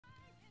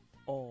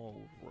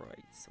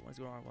Alright, so what's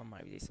going on my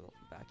videos? So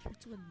welcome back here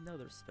to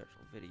another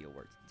special video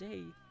where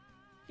today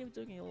we're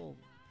doing a little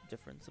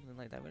different, something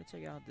like that. I'm going to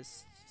check out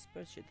this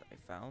spreadsheet that I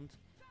found,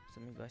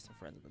 some guys and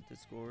friends on the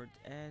Discord,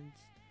 and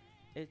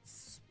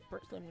it's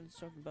personally I'm going to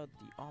talk about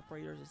the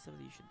operators and stuff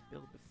that you should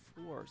build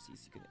before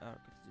Contingency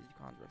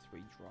Contract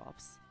 3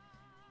 drops,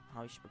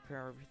 how you should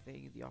prepare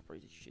everything, the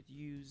operators you should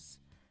use,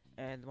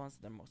 and the ones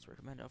that are most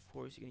recommended. Of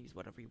course, you can use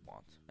whatever you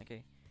want,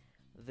 okay?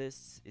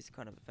 This is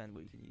kind of an event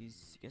where you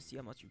can see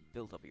how much you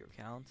built up your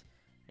account,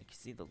 and you can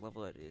see the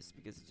level it is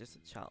because it's just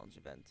a challenge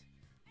event.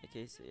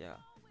 Okay, so yeah,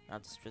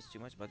 not to stress too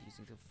much about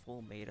using the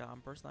full meta.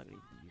 I'm personally not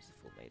gonna even use the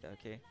full meta.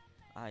 Okay,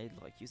 I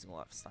like using a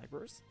lot of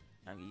snipers.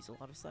 I'm gonna use a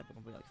lot of snipers.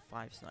 I'm gonna bring like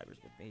 5 snipers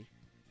with me.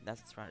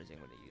 That's the strategy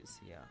I'm gonna use.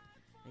 Yeah,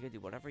 you can do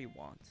whatever you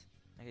want.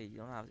 Okay, you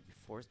don't have to be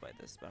forced by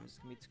this, but I'm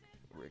just gonna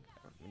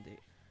recommend.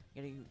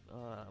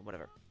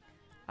 Whatever.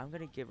 I'm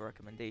gonna give a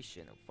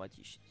recommendation of what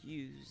you should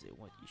use and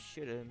what you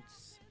shouldn't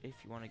if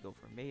you want to go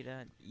for meta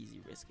and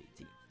easy risk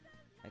 18.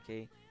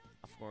 Okay,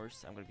 of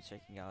course I'm gonna be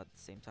checking out at the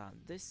same time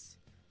this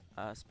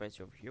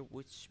spreadsheet over here,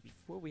 which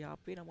before we hop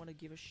in I want to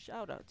give a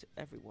shout out to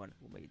everyone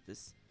who made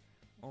this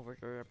over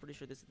here. I'm pretty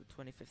sure this is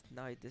the 25th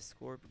night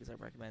Discord because I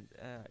recommend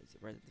it's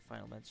right at the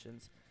final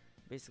mentions.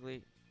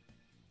 Basically,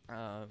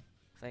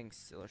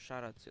 thanks,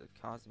 shout out to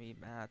Cosme,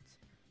 Matt,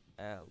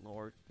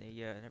 Lord,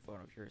 Naya, and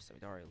everyone over here,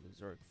 Samidari,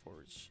 Loser,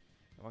 Forge,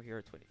 over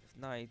here,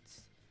 25th night,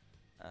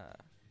 uh,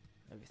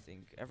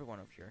 everything, everyone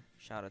over here,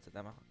 shout out to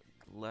them. I'll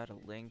let a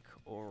link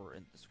or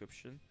in the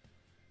description,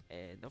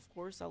 and of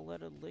course I'll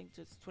let a link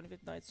to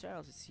 25th night's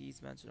channel to see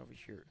he's mentioned over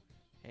here.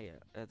 Hey,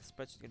 the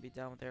spreadsheet's gonna be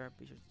down there.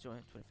 Be sure to join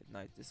 25th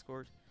night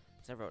Discord.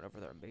 It's everyone over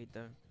there made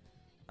them.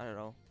 I don't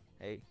know.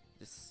 Hey,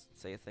 just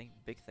say a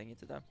big thing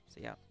into them. So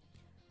yeah.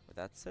 With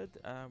that said,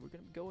 we're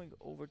gonna be going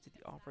over to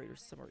the operator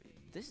summary.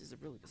 This is a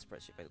really good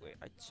spreadsheet, by the way.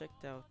 I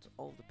checked out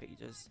all of the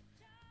pages.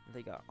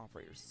 They got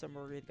operator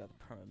summary, they got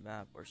the permanent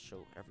map, or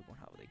show everyone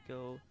how they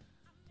go.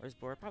 Whereas,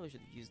 boy, I probably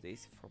should have used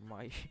these for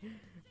my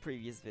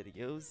previous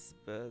videos,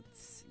 but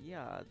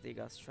yeah, they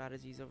got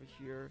strategies over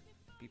here.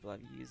 People have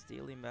used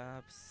daily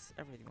maps,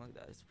 everything like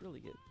that. It's really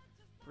good.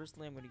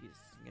 Personally, I'm gonna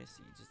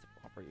see just the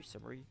operator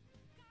summary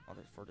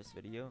for this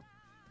video.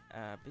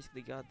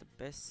 Basically, got the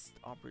best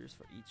operators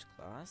for each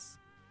class,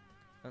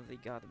 and they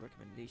got the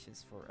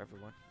recommendations for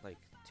everyone, like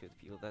to the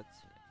people that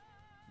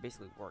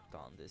basically worked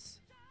on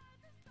this.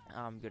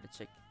 I'm gonna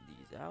check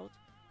these out,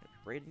 gonna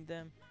be rating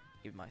them,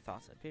 give my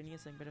thoughts and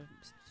opinions. I'm gonna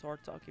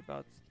start talking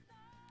about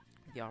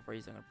the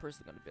operators I'm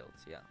personally gonna build.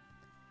 So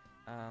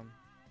yeah.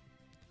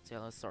 So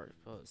yeah, let's start.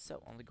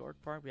 So on the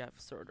guard part, we have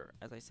surtr,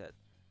 as I said.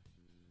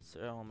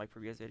 So on my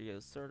previous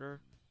videos, surtr,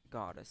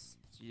 goddess.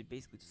 She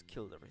basically just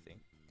killed everything.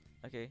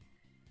 Okay.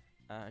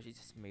 She's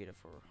just made it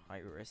for high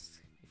risk.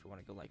 If you want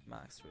to go like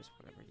max risk,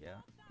 whatever. Yeah,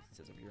 it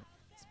says over here.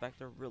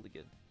 Spectre, really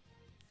good.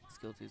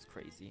 Skill 2 is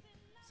crazy.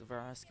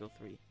 Silvera, skill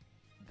 3.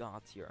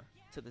 God tier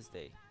to this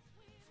day.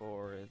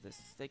 For this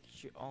stick, you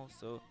should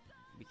also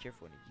be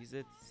careful when you use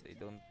it, so you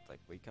don't like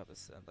wake up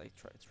and like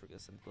try to trigger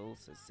some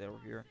builds as over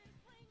here,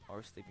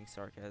 or sleeping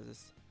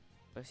sarcasms.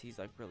 But he's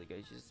like really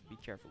good. Just be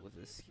careful with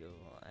this skill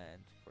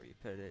and where you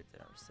put it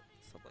or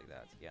stuff like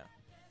that. Yeah.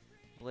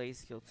 Blaze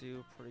skill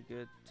 2, pretty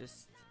good.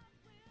 Just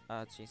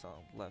change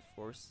on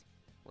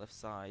left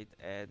side,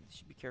 and you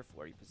should be careful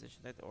where you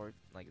position it, or if,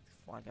 like the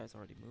fly guy's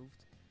already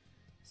moved,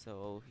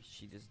 so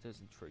she just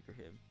doesn't trigger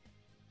him.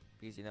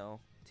 Because you know,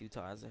 2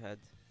 tiles ahead,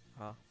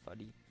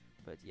 funny,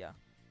 but yeah.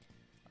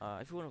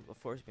 If you want to, of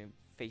course, be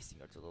facing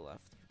her to the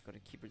left, you're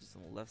gonna keep her just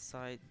on the left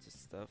side,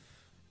 just stuff.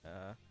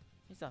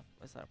 It's not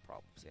a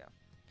problem. So yeah,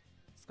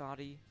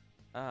 Scotty.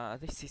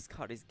 They say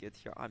Scotty's good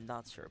here. I'm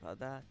not sure about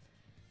that.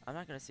 I'm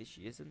not gonna say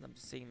she isn't. I'm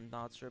just saying I'm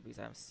not sure because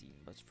I haven't seen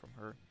much from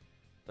her.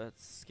 But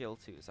skill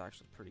 2 is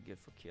actually pretty good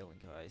for killing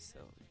guys.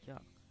 So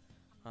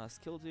yeah,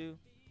 skill 2,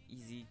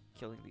 easy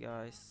killing the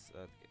guys.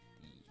 The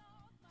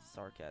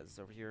sarcasms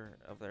over here,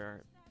 over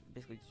there.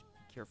 Basically, just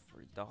be careful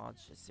for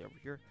dodge. Just over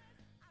here.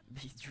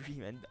 Be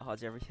dream and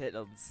dodge every hit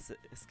on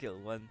skill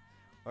 1,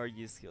 or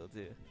use skill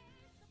 2.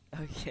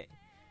 Okay.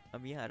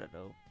 Yeah, I don't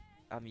know.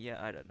 Yeah,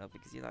 I don't know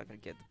because you're not gonna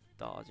get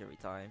the dodge every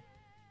time.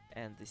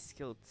 And the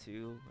skill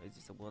 2 is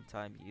just a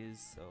one-time use.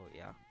 So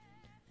yeah.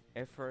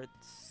 Effort,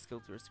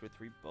 skill 2 or skill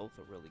 3, both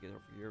are really good over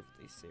here.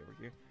 They say over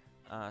here.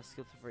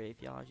 Skill 2 for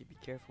aviology. Be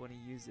careful when you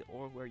use it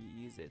or where you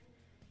use it,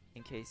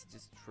 in case it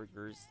just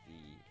triggers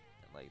the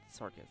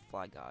sarcasm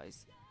flag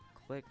guys.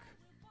 Click,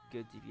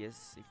 good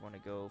DPS if you want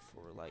to go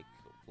for like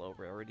low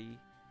rarity.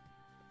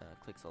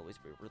 Click's always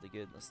really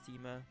good.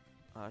 Nastima,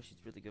 she's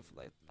really good for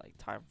like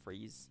time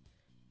freeze.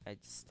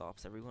 It just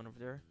stops everyone over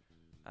there.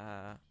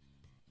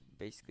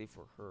 Basically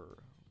for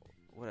her,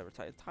 whatever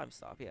time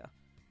stop. Yeah.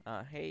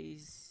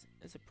 Haze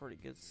is a pretty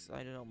good. I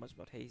don't know much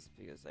about Haze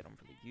because I don't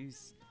really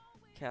use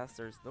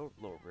casters. No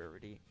low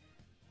rarity,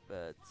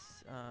 but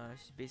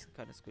she's basically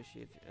kind of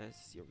squishy as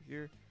you see over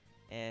here.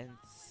 And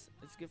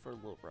it's good for a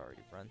low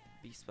priority run.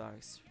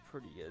 B-Spac's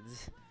pretty good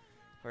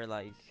for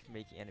like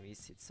making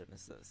enemies hit certain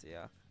stuff. So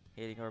yeah,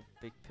 hitting our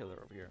big pillar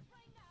over here.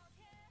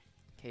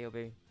 KO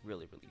Bay,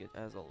 really good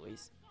as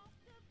always.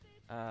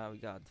 We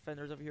got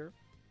defenders over here.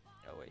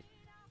 Oh wait,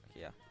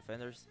 okay, yeah,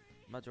 defenders.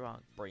 Madrog,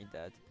 brain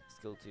dead.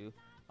 Skill 2.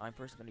 I'm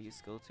personally gonna use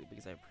skill 2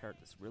 because I prepared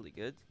this really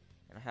good,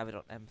 and I have it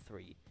on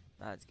M3.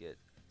 That's good.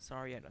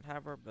 Sorry I don't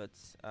have her, but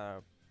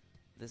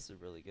this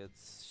is really good.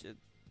 Shit.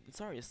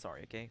 Sorry is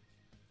sorry, okay?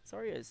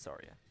 Sorry is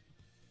sorry.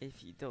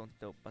 If you don't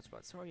know much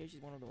about Sorry,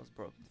 she's one of the most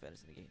broken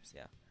defenders in the games,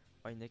 yeah.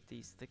 My Nick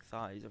these thick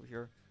thighs over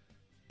here.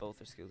 Both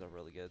their skills are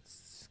really good.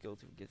 Skill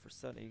 2 good for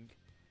stunning,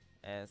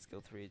 and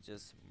skill 3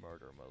 just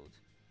murder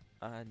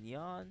mode.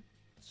 Neon,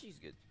 she's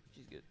good.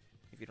 She's good.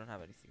 If you don't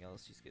have anything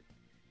else, she's good.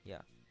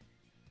 Yeah.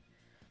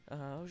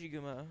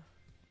 Oshiguma,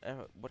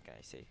 what can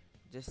I say?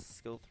 Just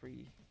skill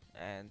 3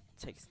 and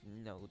takes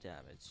no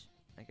damage.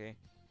 Okay.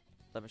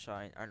 Lemon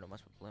Shine, I don't know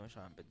much about Lemon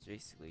Shine, but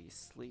basically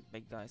sleep,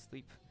 make guys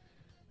sleep.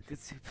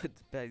 Because you put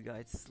the bad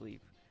guy to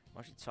sleep.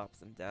 While she chops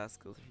them down,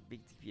 skill 3,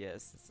 big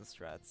DPS and some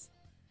strats.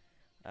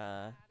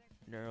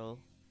 Neural,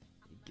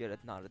 good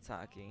at not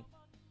attacking.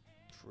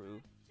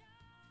 True.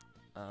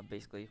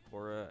 Basically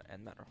Cora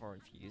and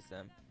Matterhorn, if you use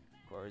them.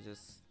 Cora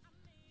just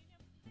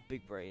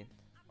big brain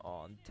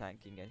on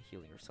tanking and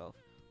healing herself.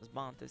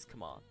 Osmanthus,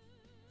 come on.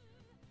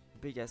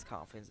 Big ass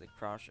confidence, they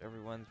crush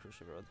everyone,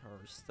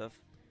 her stuff.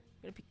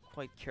 Gonna be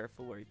quite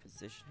careful where you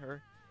position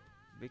her,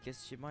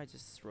 because she might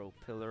just throw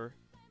pillar.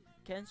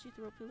 Can she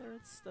throw pillar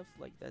and stuff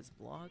like that's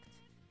blocked?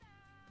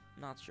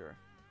 Not sure.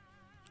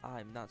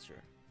 I'm not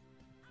sure.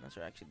 Not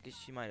sure actually, because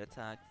she might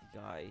attack the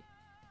guy,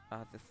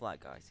 the flag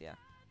guys. Yeah,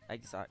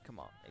 Exile. Come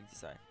on,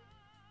 Exile.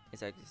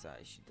 It's Exile.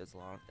 She does a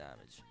lot of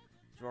damage.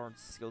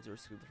 Jordan's skill 2 or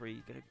skill 3.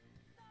 You gotta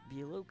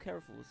be a little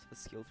careful with the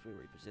skill 3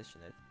 where you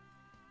position it.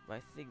 But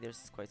I think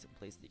there's quite some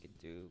place that you can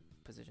do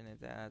position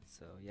it at.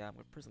 So yeah, I'm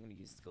personally gonna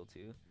use skill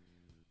 2.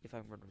 If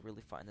I'm gonna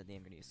really find the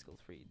name, I'm gonna use skill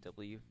 3.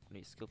 W. I'm gonna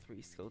use skill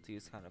 3. Skill 2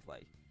 is kind of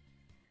like,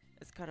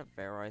 it's kind of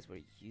varies where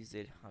you use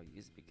it, how you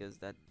use it, because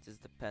that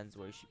just depends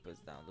where she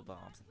puts down the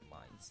bombs and the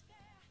mines.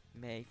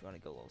 May, if you wanna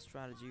go a little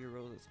strategy,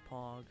 roll is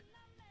Pog,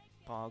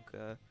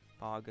 Paga,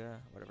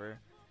 whatever.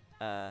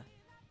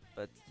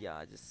 But yeah,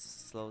 it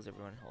just slows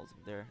everyone, holds them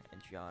there. And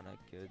Triana,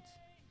 good,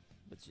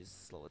 but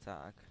just slow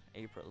attack.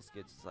 April's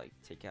good, just like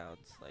take out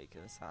like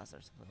an assassin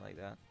or something like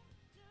that.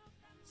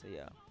 So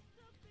yeah,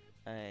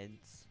 and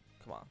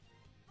come on,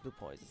 blue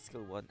poison,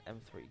 skill 1,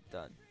 M3,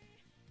 done.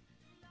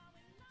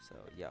 So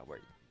yeah,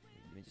 wait,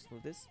 let me just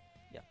move this.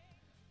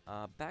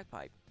 Yeah,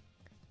 bagpipe.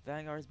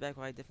 Vanguard's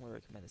bagpipe, definitely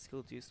recommend it.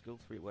 Skill 2, skill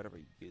 3, whatever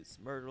you use.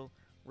 Myrtle,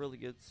 really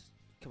good.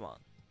 Come on,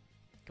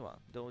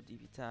 don't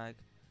DP tag.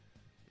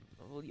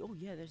 Oh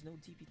yeah, there's no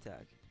DP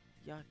tag.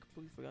 Yeah, I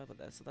completely forgot about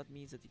that. So that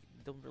means that you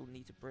don't really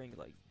need to bring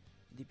like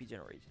DP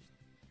generators.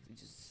 You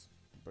just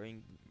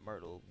bring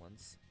Myrtle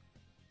once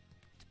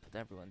to put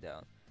everyone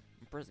down.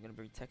 I'm personally gonna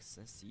bring Texas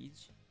and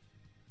Siege.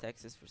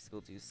 Texas for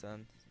skill 2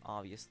 stun,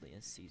 obviously,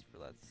 and Siege for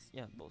that's,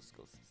 yeah, both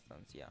skills and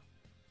stuns, yeah.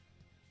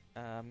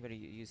 I'm gonna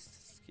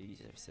use Siege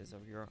services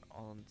over here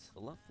on the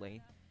left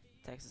lane,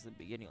 Texas at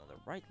the beginning on the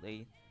right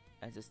lane,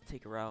 and just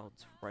take her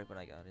out right when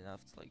I got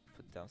enough to like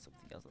put down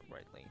something else on the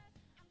right lane.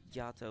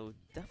 Yato,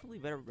 definitely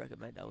better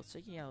recommend. I was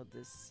checking out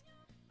this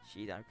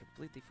sheet, I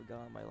completely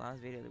forgot in my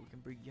last video that we can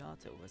bring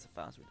Yato as a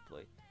fast way to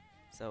play.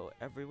 So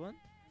everyone,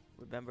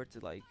 remember to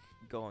like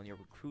go on your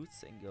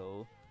recruits and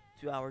go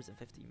 2 hours and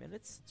 15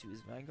 minutes,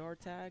 choose Vanguard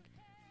tag,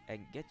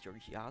 and get your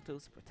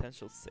Yato's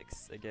potential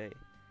 6, okay?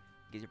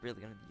 Because you're really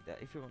gonna need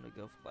that if you want to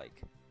go for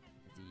like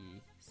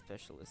the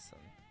specialist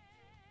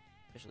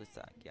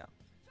tag, yeah.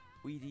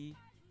 Weedy,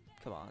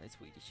 come on, it's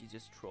Weedy, she's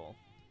just troll.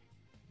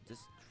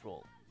 Just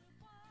troll.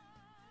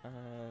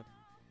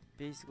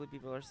 Basically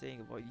people are saying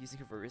avoid using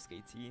her for risk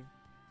 18.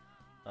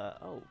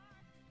 Oh,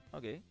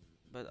 okay.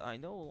 But I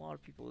know a lot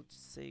of people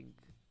just saying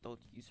don't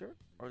use her,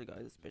 or the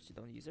guys especially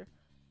don't use her.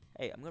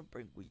 Hey, I'm gonna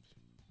bring Weedy.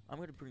 I'm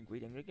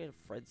gonna get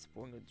a Fred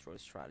Spore. I'm gonna throw a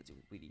strategy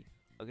with Weedy.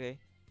 Okay?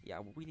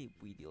 Yeah, we need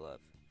Weedy love.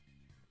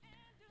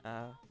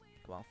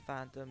 Come on,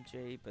 Phantom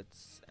J, but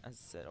as I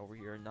said over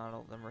here, not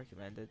all of them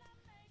recommended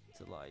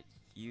to like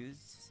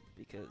use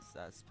because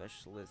that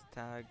specialist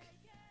tag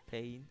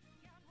pain.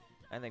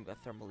 And then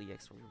got Thermal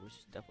EX,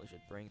 which definitely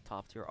should bring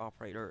top tier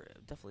operator,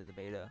 definitely the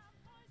beta.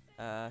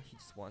 He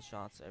just one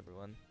shots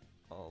everyone,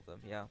 all of them.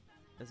 Yeah,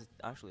 this is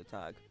actually a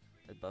tag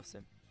that buffs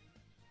him.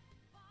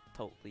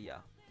 Totally,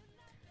 yeah.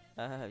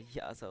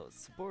 Yeah, so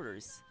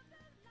supporters.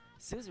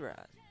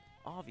 Suzerath,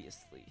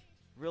 obviously,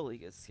 really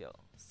good skill.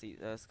 See,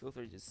 skill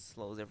 3 just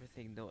slows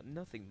everything,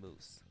 nothing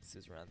moves.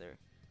 Suzerath there.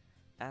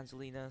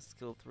 Angelina,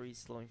 skill 3,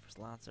 slowing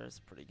for Lancers,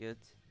 pretty good.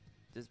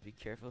 Just be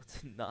careful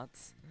to not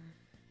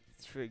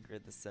trigger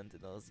the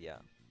Sentinels, yeah.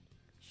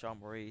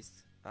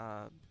 Shamrace,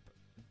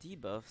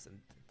 debuffs and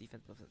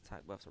defense buffs and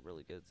attack buffs are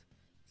really good.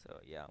 So,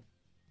 yeah.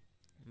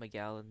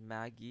 Magellan,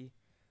 Maggie,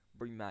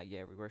 bring Maggie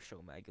everywhere,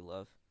 show Maggie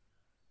love.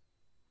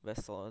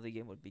 Best stall of the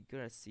game would be good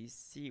at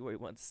CC where you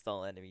want to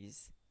stall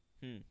enemies.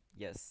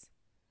 Yes.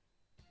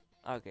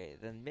 Okay,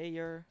 then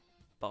Mayor,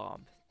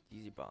 bomb.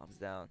 Use your bombs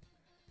down.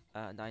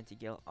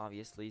 Nightingale,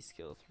 obviously,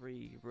 skill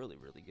 3, really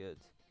good.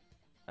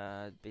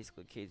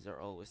 Basically cages are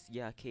always,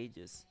 yeah,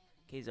 cages.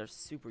 Ks are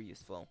super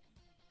useful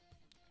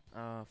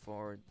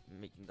for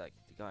making like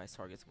the guys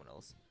target someone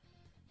else.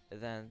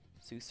 And then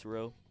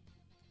Susuro,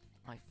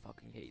 I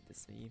fucking hate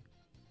this meme.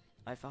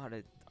 I found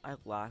it, I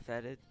laugh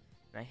at it,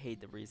 and I hate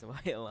the reason why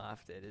I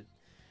laughed at it.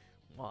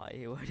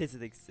 Why? Why does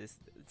it exist?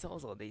 It's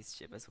also a nice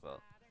ship as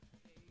well.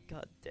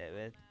 God damn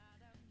it.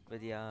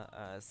 But yeah,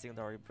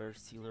 secondary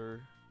burst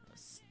healer.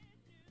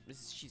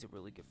 She's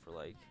really good for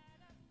like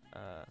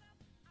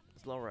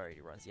slow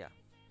rarity runs. Yeah,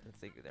 I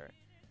think there.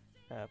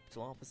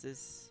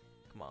 Ptoloposis,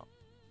 come on.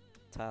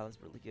 Talent's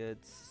really good.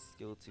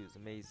 Skill 2 is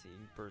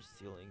amazing. Burst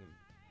healing.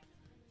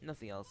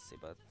 Nothing else to say,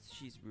 but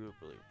she's really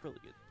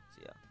good.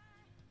 So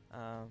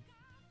yeah.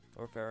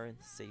 Orpharin,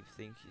 same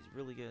thing. She's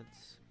really good.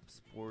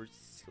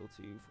 Sports, skill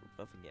 2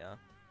 for buffing, yeah.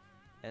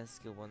 And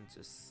skill 1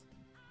 just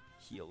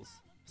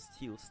heals.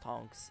 Heals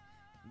tonks.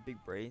 Big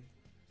brain.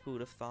 Who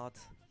would have thought?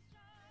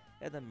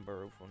 And then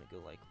Burrow if we want to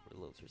go like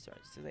reload your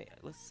stars. So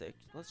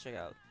let's check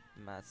out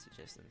Matt's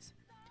suggestions.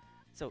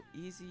 So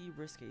easy,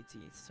 risk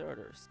 18,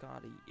 surtr,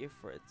 Scotty,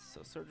 Ifrit.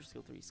 So surtr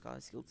skill 3,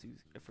 Scotty skill 2,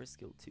 Ifrit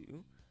skill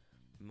 2,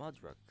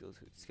 Mudrock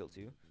skill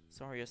 2,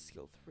 Zarya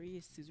skill 3,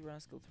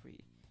 Suzerain skill 3,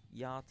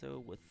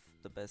 Yato with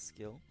the best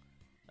skill,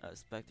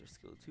 Spectre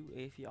skill 2,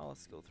 Afiala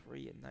skill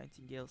 3, and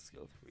Nightingale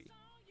skill 3.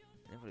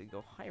 And if we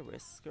go high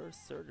risk,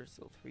 surtr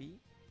skill 3,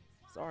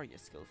 Zarya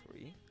skill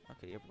 3.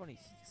 Okay, everybody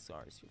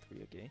Zarya skill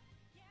 3, okay.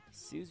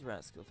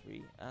 Suzerain skill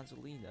 3,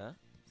 Angelina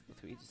skill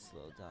 3 to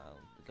slow down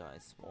the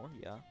guys more,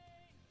 yeah.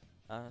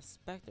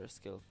 Spectre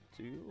skill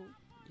 2,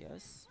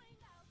 yes.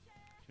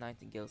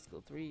 Nightingale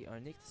skill 3,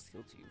 Arknights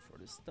skill 2 for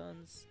the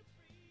stuns,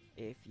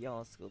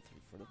 Afiala skill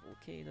 3 for the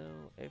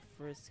volcano,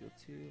 Ifrit skill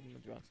 2,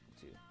 Mudrock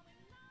skill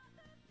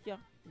 2.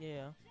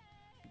 Yeah.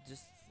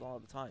 Just all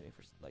the time if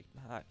it's like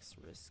max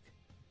risk.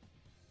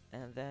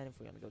 And then if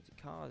we're gonna go to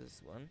cause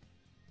this one,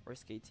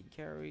 risk 18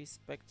 carry,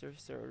 Spectre,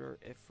 surtr,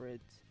 Ifrit,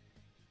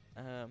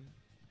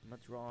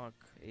 Mudrock,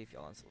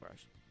 Afiala, and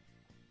Silverash.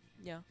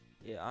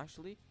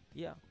 Actually,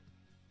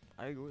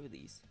 I agree with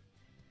these.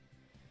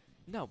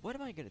 Now, what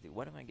am I gonna do?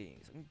 What am I gonna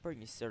use? I'm gonna bring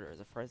surtr as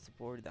a friend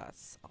support,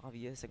 that's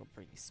obvious. I'm gonna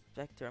bring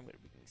Spectre, I'm gonna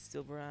bring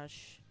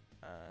Silverash,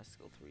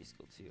 skill 3,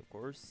 skill 2, of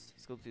course.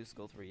 Skill 2,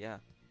 skill 3, yeah.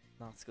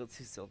 Not skill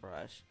 2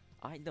 Silverash.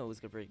 I know who's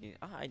gonna bring it.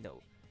 I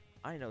know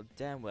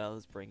damn well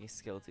who's bringing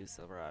skill 2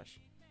 Silverash.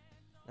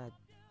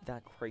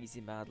 That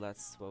crazy mad lad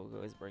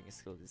Swogo is bringing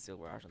skill 2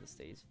 Silverash on the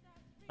stage.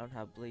 I don't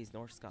have Blaze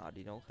nor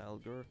Scotty, no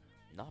Helger,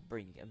 not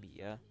bringing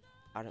Amiya.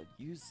 I don't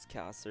use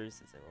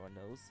casters, as everyone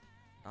knows.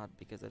 Not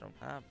because I don't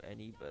have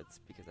any, but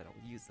because I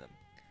don't use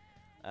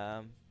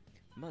them.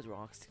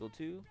 Mudrock skill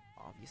 2.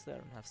 Obviously, I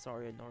don't have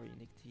Zarya, nor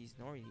Nictis,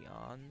 nor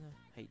Neon.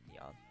 Hate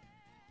Neon.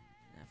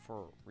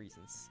 For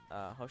reasons.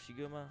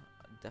 Hoshiguma,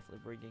 definitely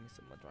bringing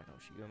some Mudrock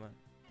Hoshiguma.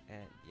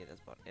 And yeah,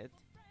 that's about it.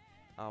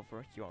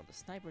 For here on the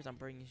snipers, I'm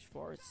bringing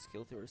Schwartz,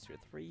 skill 2 or skill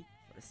 3.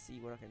 Let's see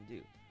what I can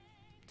do.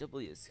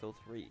 W skill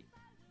 3.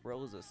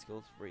 Rosa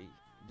skill 3.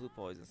 Blue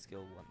Poison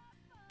skill 1.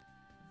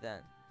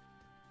 Then.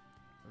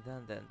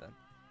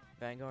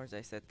 Vanguards,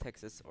 I said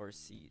Texas or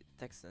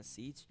Texas and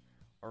Siege,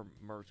 or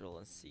Myrtle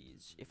and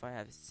Siege. If I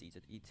have Siege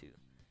at E2.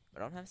 If I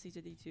don't have Siege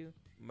at E2,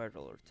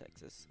 Myrtle or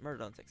Texas.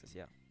 Myrtle and Texas,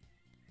 yeah.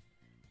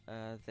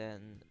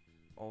 Then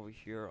over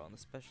here on the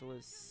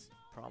specialists,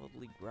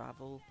 probably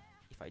Gravel.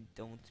 If I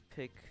don't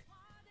pick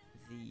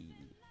the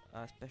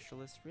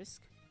specialist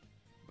risk,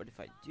 but if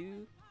I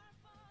do,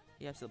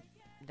 yeah. So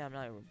now I'm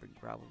not gonna bring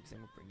Gravel because I'm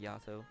gonna bring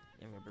Yato.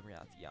 I'm gonna bring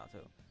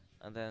Yato.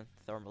 And then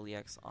Thermal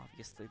EX,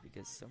 obviously,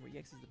 because Thermal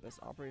EX is the best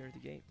operator in the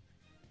game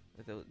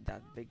with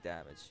that big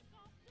damage.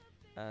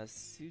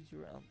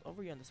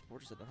 Over here on the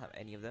supporters, I don't have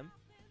any of them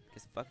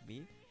because fuck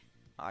me.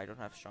 I don't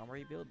have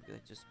Shamari build because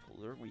I just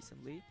pulled her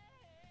recently,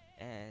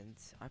 and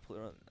I put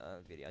her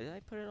on video. Did I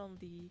put it on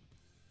the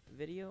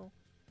video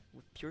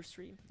with Pure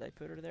Stream? Did I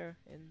put her there?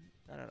 And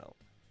I don't know.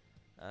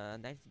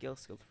 Nightingale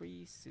skill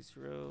 3,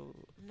 Susuro.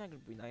 I'm not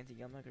gonna bring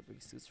Nightingale. I'm not gonna bring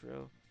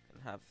Susuro.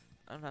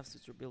 I don't have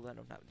Susuro build. I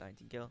don't have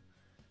Nightingale.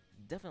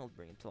 Definitely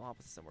bringing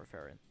Ptoloposis somewhere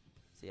Farron.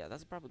 So yeah,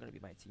 that's probably gonna be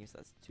my team. So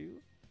that's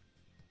 2,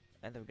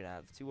 and then we're gonna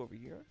have 2 over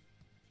here,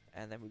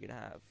 and then we're gonna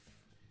have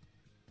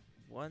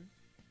 1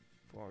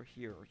 for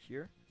here or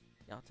here,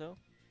 Yato.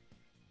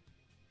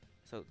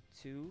 So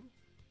 2,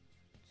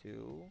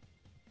 2,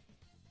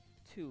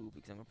 2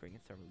 because I'm gonna bring in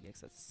Thermal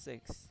EX. That's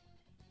 6.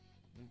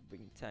 I'm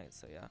bringing 10.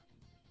 So yeah,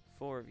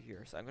 4 over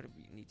here. So I'm gonna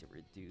need to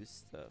reduce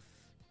stuff.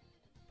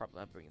 Probably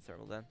not bringing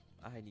Thermal then.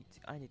 I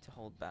need to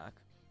hold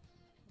back.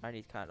 I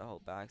need kind of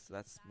hold back, so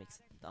that makes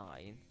it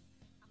 9.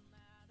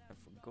 And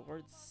for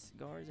guards,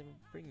 I'm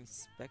bringing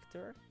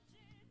Spectre.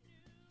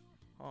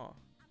 Huh.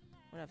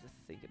 I'm gonna have to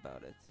think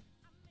about it.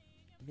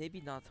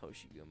 Maybe not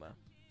Hoshiguma.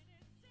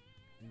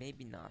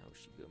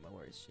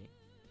 Where is she?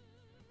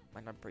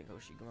 Might not bring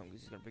Hoshiguma. I'm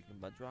just gonna bring the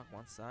Mudrock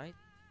one side,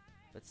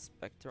 but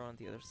Spectre on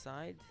the other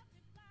side,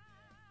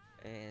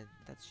 and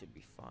that should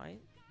be fine.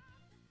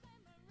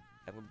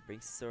 I would bring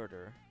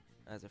surtr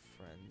as a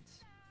friend.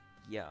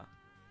 Yeah.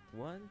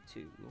 1,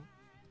 2,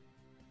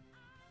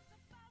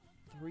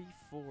 3,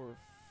 4,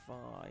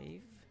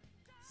 5,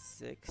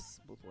 6.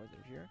 Both ones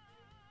over here.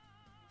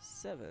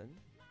 7,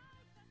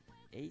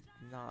 8,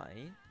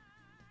 9,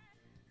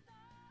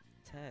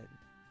 10.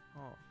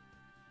 Oh,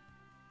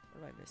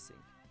 what am I missing?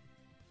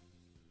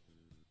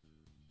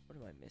 What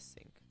am I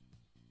missing?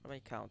 What am I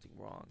counting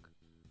wrong?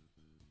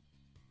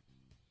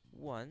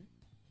 1,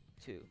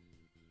 2,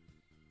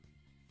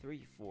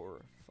 3,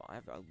 4,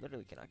 5. I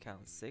literally cannot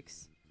count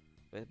 6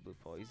 with blue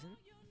poison.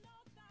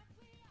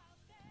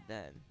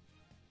 Then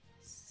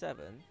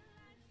 7.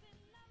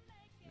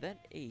 Then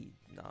 8,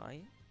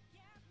 9,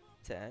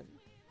 10,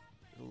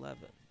 11.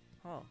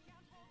 Huh.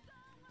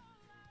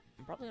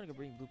 I'm probably gonna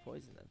bring blue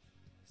poison then.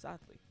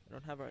 Sadly, I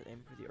don't have our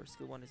M3. Our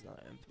skill 1 is not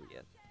an M3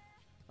 yet.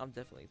 I'm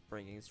definitely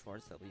bringing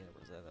Schwartz, Selene, and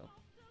Rosa though.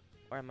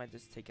 Or I might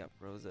just take out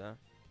Rosa,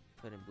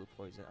 put in blue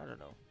poison. I don't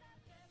know.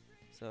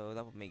 So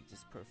that would make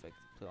just perfect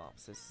two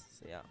opposites.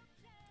 So yeah,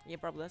 yeah,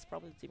 probably that's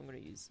probably the team I'm gonna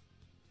use.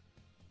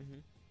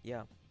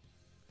 Yeah,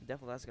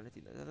 definitely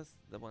that's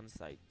the ones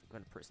I'm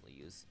gonna personally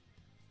use.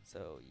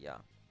 So yeah.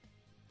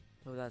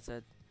 With that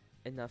said,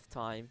 enough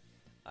time.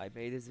 I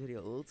made this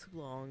video a little too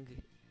long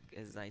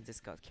because I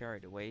just got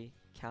carried away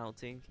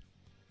counting.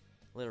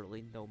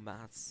 Literally no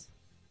maths.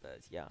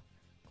 But yeah,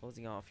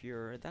 closing off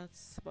here.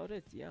 That's about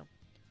it. Yeah.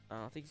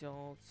 Thanks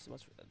y'all so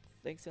much.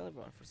 Thanks to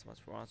everyone for so much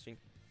for watching.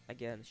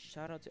 Again,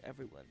 shout out to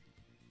everyone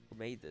who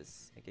made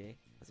this. Okay,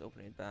 let's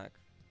open it back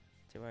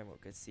to where we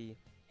can see.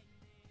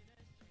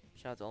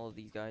 Shout out to all of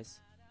these guys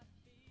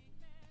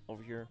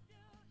over here.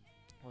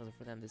 Wasn't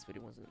for them, this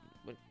video wasn't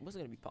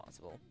gonna be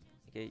possible.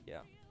 Okay, yeah.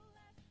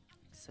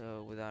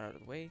 So with that out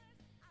of the way,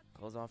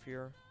 close off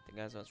here. Thank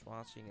you guys so much for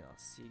watching, and I'll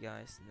see you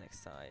guys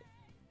next time.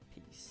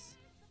 Peace.